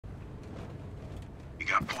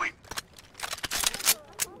hot point.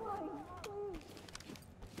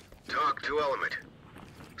 Talk to Element.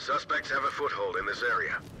 Suspects have a foothold in this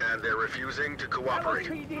area, and they're refusing to cooperate.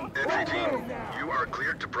 Entry team, you are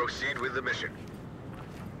cleared to proceed with the mission.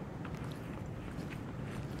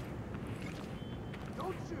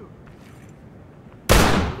 Don't shoot!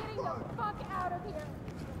 Getting the fuck out of here!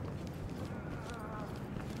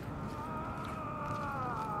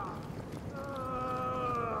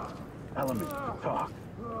 Element, talk.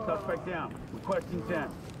 Suspect down. Requesting 10.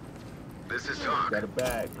 This is Talk. Got a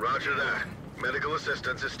bag. Roger that. Medical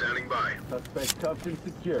assistance is standing by. Suspect cuffed and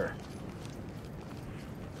secure.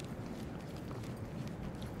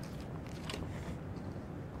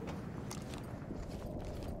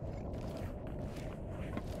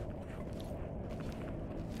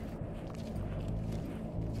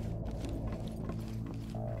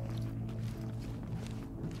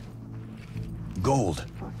 Gold.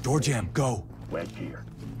 Door jam, go. Wedge here.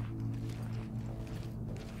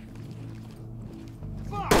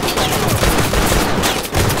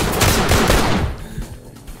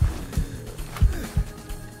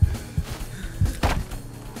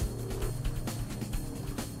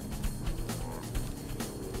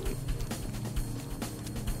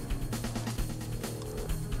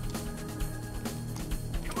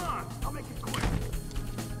 Come on, I'll make it quick.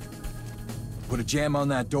 Put a jam on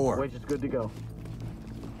that door. Wedge is good to go.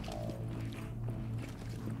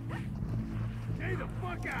 Stay the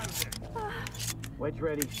fuck out of there. Wedge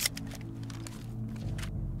ready.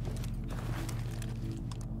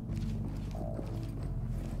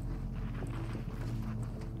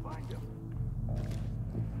 Find him.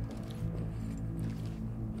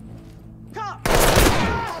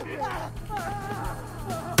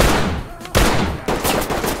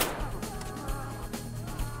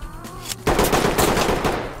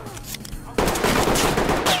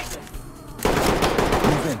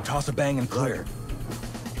 Move in, toss a bang and clear.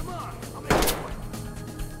 Come on, I'll make it quick.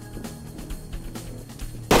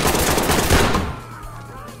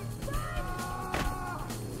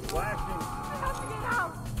 Flashing. Have to get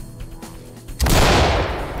out!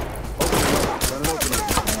 Got an opening.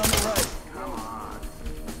 Hang on the right. Come on.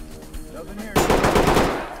 Nothing here.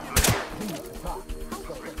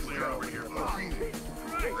 Clear over here, boss.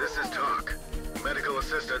 This is Talk. Medical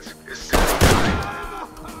assistance is standing by.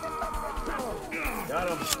 Got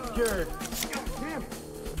him. Secured. Damn it.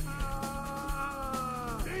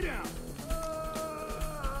 Stay down.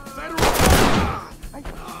 Federal.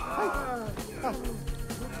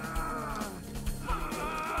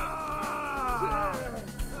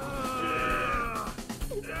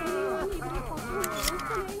 Is anyone even fucking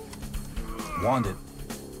listening? Wanted.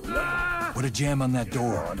 Put a jam on that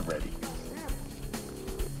door. On ready.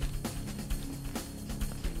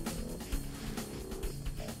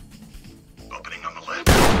 Opening on the left.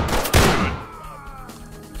 Good.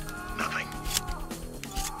 Nothing.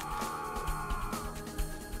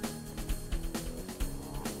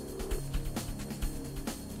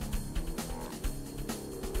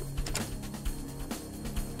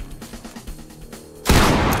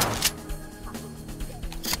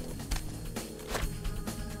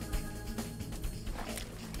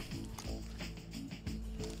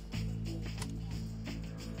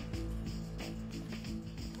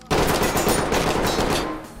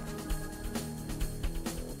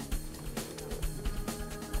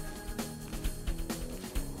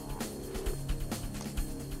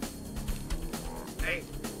 Hey,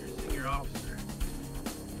 you're a senior officer.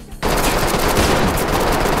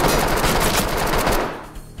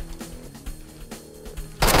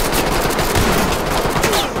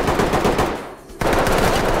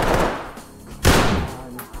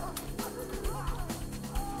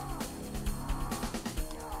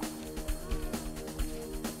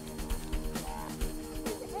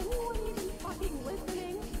 Is anyone even fucking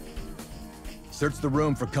listening? Search the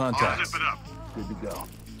room for I'll contacts. zip it up. Good to go.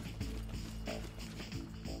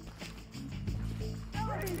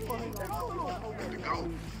 Good to go.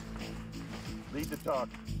 Lead the talk.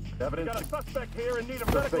 Evidence. Got a suspect here and need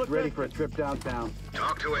a suspect ready for a trip downtown.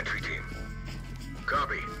 Talk to entry team.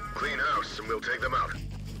 Copy. Clean house and we'll take them out.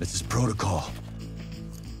 This is protocol.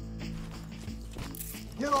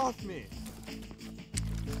 Get off me.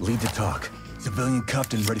 Lead the talk. Civilian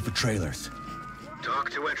cuffed and ready for trailers. Talk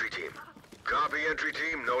to entry team. Copy entry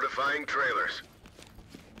team notifying trailers.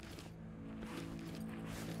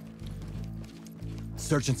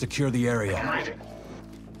 Search and secure the area.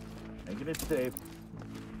 Making it safe.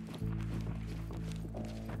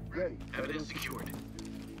 Ready. Evidence secured.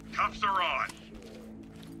 Cuffs are on.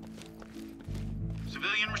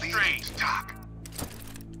 Civilian restrained. Talk.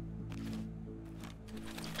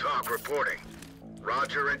 Talk reporting.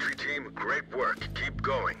 Roger, entry team. Great work. Keep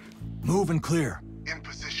going. Move and clear. In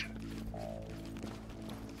position.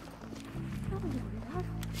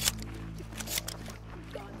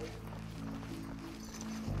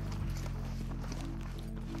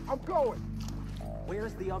 I'm going.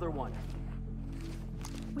 Where's the other one?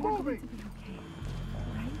 We are going Moving. to be okay,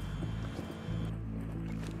 right?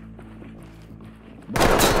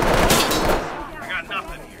 I got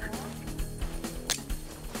nothing here.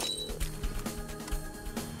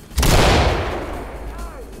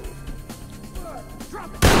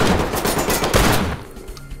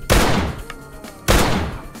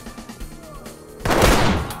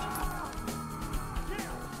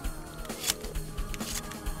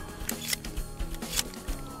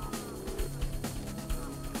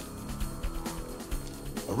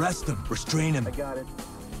 Arrest him. Restrain him. I got it.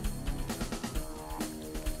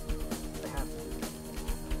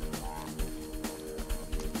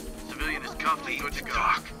 Civilian is cuffed and good to go.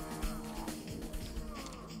 Talk.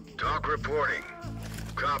 Talk reporting.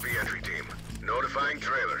 Copy, entry team. Notifying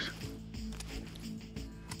trailers.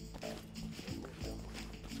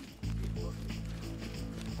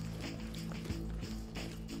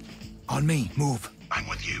 On me. Move. I'm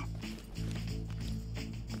with you.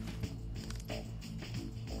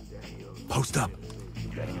 Post up.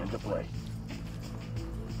 Getting into place.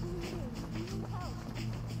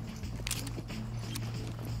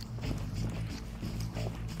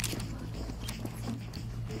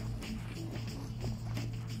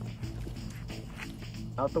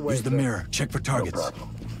 Out the way, Use the sir. mirror. Check for No targets.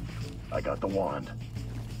 problem. I got the wand.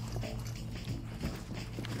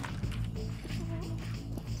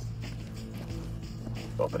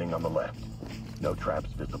 Opening on the left. No traps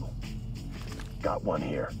visible. Got one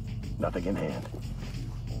here. Nothing in hand.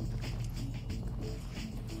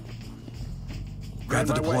 Grab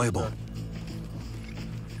the On my way, deployable. sir.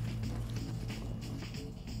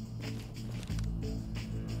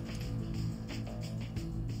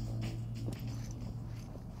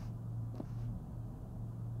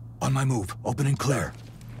 On my move. Open and clear.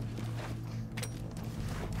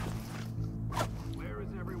 Where is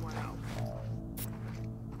everyone else?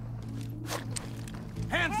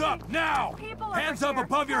 Hands up now! People over Hands up here.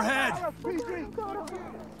 above your head! RPG! Go to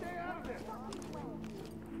Stay out of this!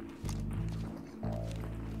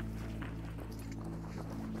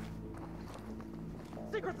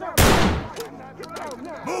 Secret Service! Get down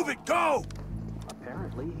now! Move it! Go!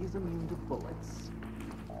 Apparently, he's immune to bullets.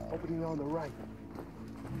 Opening on the right.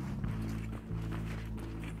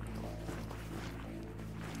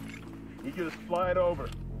 Need you to slide over.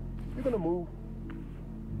 You're gonna move.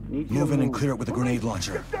 Need you Move to in and move. clear it with a grenade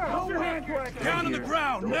launcher. Down! Put your hands where I can. Down on the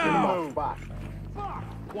ground, Get now! in my spot.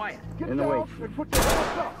 Quiet. Get In the down way. and put your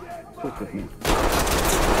hands up. Switch with me.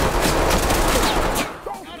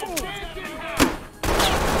 Don't move!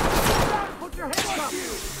 Put your hands up!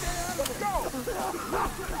 Let's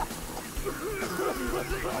go!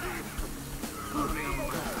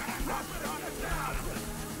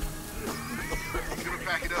 I'm gonna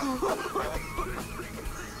back it up.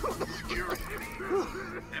 Secure it.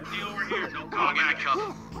 Empty over here. No comment.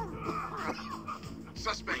 Cuff.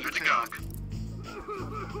 Suspect good to go.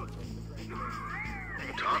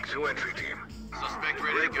 Talk to entry team. Suspect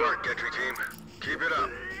ready to Great go. work, entry team. Keep it up.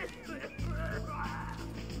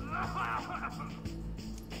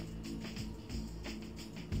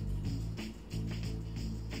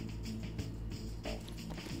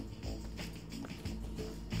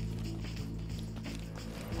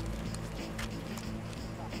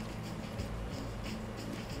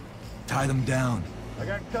 Tie them down. I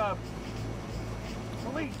got cuffs.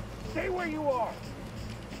 Police, stay where you are.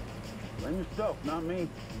 Blame yourself, not me.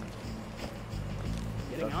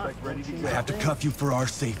 Getting hot. Suspect ready to I go. have to cuff you for our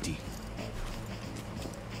safety.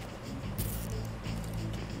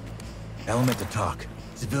 Element to talk.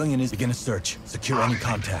 Civilian is begin a search. Secure any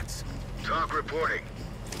contacts. Talk reporting.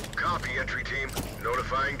 Copy, entry team.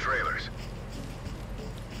 Notifying trailers.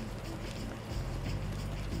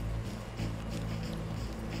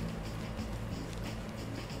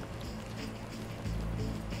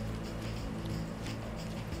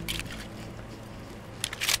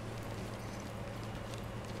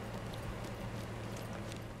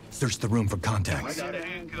 Search the room for contacts.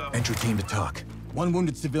 Handcuff. Entry team to talk. One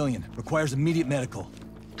wounded civilian. Requires immediate medical.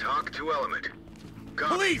 Talk to element.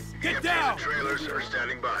 Copy. Police, get EMTs down! and trailers are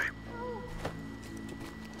standing by.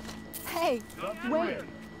 Hey, wait.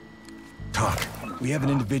 Talk. We have an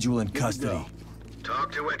individual in custody.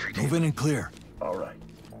 Talk to entry team. Move in and clear. All right.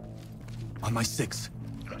 On my 6.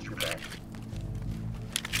 Got your back.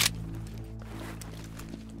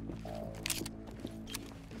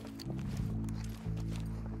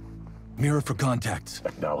 Mirror for contacts.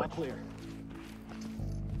 All Acknowledge. clear.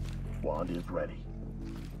 Wand is ready.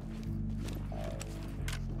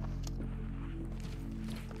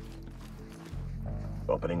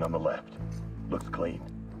 Opening on the left. Looks clean.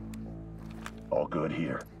 All good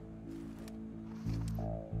here.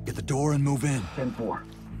 Get the door and move in. 10-4.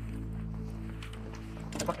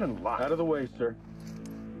 Fucking lock. Out of the way, sir.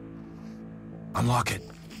 Unlock it.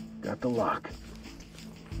 Got the lock.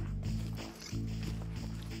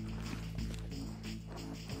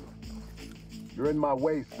 You're in my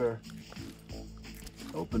way, sir.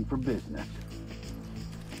 Open for business.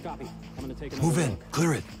 Copy. I'm gonna take another Move in. look.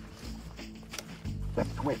 Clear it.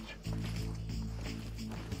 Let's switch.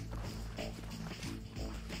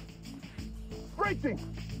 Racing!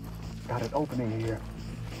 Got an opening here.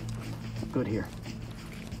 Good here.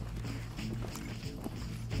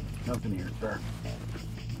 Nothing here, sir.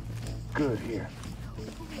 Good here.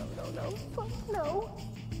 No.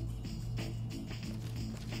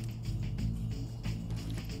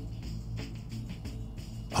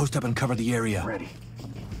 Post up and cover the area. Ready.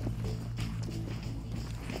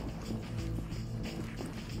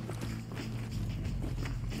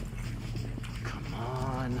 Come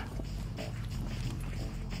on.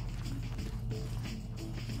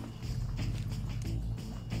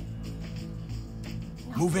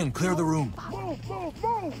 Move in. Clear the room. Move!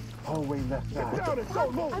 Hallway left side. Get down and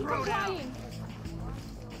go, move! I'm trying.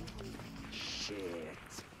 Shit.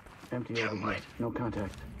 Empty over here. No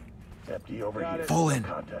contact. Empty over here. Fall in. No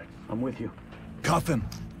contact. I'm with you. Cuff him.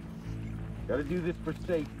 Gotta do this for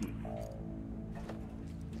safety.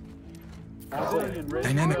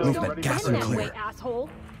 Dynamic movement. Gas and clear. asshole.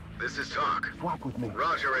 This is talk. Swap with me.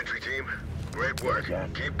 Roger, entry team. Great work. Yeah.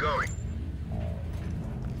 Keep going.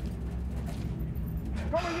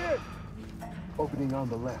 Coming in! Opening on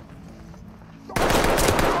the left.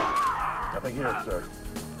 Nothing here, sir.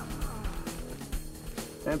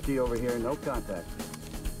 Empty over here, no contact.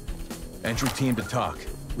 Entry team to talk.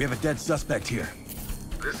 We have a dead suspect here.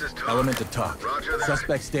 This is talk. Element to talk. Roger that.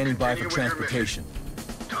 Suspect standing by for Continue with your transportation.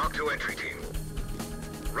 mission. Talk to entry team.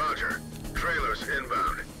 Roger. Trailers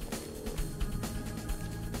inbound.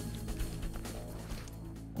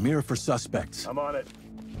 Mirror for suspects. I'm on it.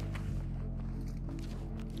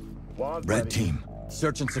 Wand Red ready. team.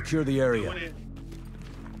 Search and secure the area.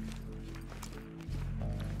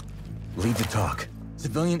 Lead to talk.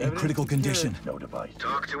 Civilian in Evidence critical secured. condition. No device.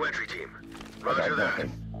 Talk to entry team. I got Roger that.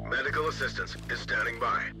 nothing. Medical assistance is standing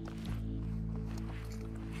by.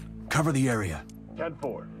 Cover the area.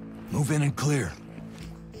 10-4. Move in and clear.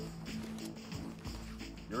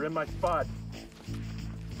 You're in my spot.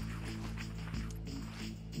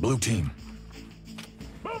 Blue team.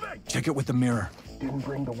 Moving! Check it with the mirror. Didn't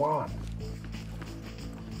bring the wand.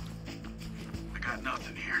 I got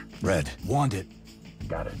nothing here. Red. Wand it.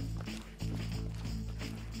 Got it.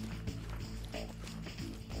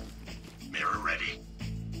 Mirror ready.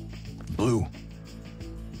 Blue.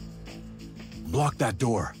 Block that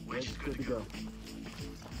door. Which is Good to go.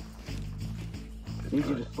 Need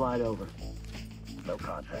you to slide over. No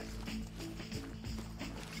contact.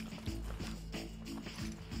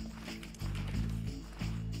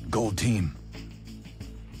 Gold team.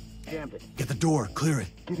 Jammed it. Get the door. Clear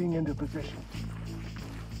it. Getting into position.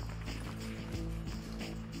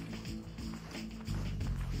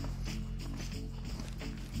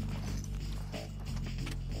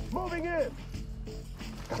 Moving in!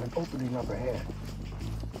 Got an opening up ahead.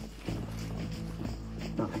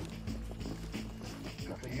 Nothing.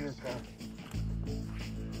 Nothing here, sir.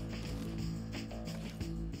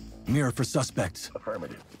 Mirror for suspects.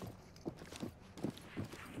 Affirmative.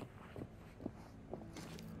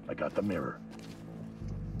 I got the mirror.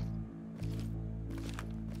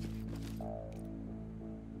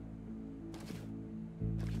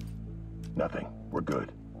 Nothing. We're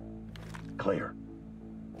good. Clear.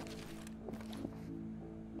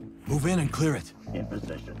 Move in and clear it. In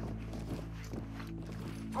position.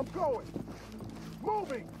 I'm going.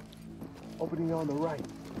 Moving. Opening on the right.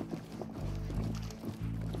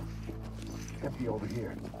 Empty over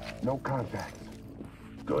here. No contact.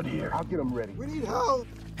 Good here. I'll get them ready. We need help.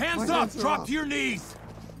 Hands My up! hands are Drop up. to your knees!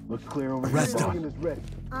 Looks clear over Arrest here. him. Civilian is ready.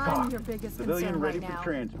 I'm your biggest concern right now.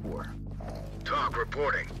 transport. Talk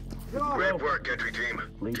reporting. Get off. Great work, entry team.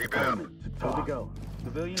 Lead Keep it up. good to go.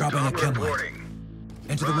 Dropping a Talk chem light. reporting.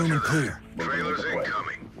 Into the room Roger and clear. that. Trailers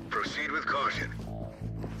incoming. Proceed with caution.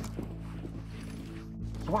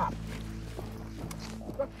 Swap.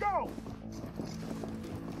 Let's go.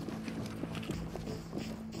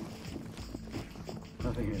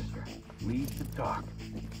 Nothing here, sir. Lead to talk.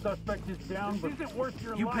 Suspect is down, but isn't worth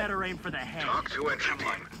your You better aim for the head. Talk to entry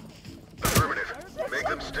team. Affirmative. Make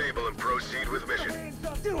them stable and proceed with mission.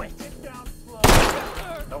 Do it!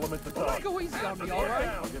 Element to talk. Go easy on me, all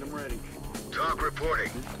right? Get him ready. Talk reporting.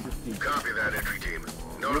 Copy that, entry team.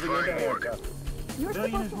 Moving Notifying into morgue. handcuffs. You're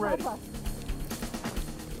Civilian supposed is to ready. help us.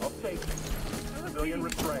 I'll take it. Civilian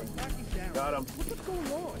restrained. Got him. What's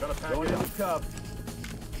going on? Gonna pack Going into cuffs.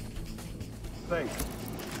 Safe.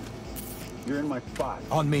 You're in my spot.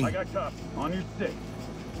 On me. I got cuffs. On your stick.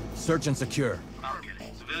 Search and secure. I'll get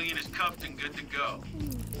it. Civilian is cuffed and good to go.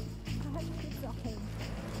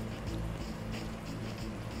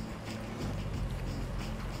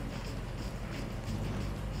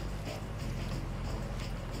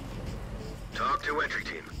 Talk to entry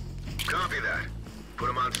team. Copy that. Put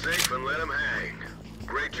them on safe and let them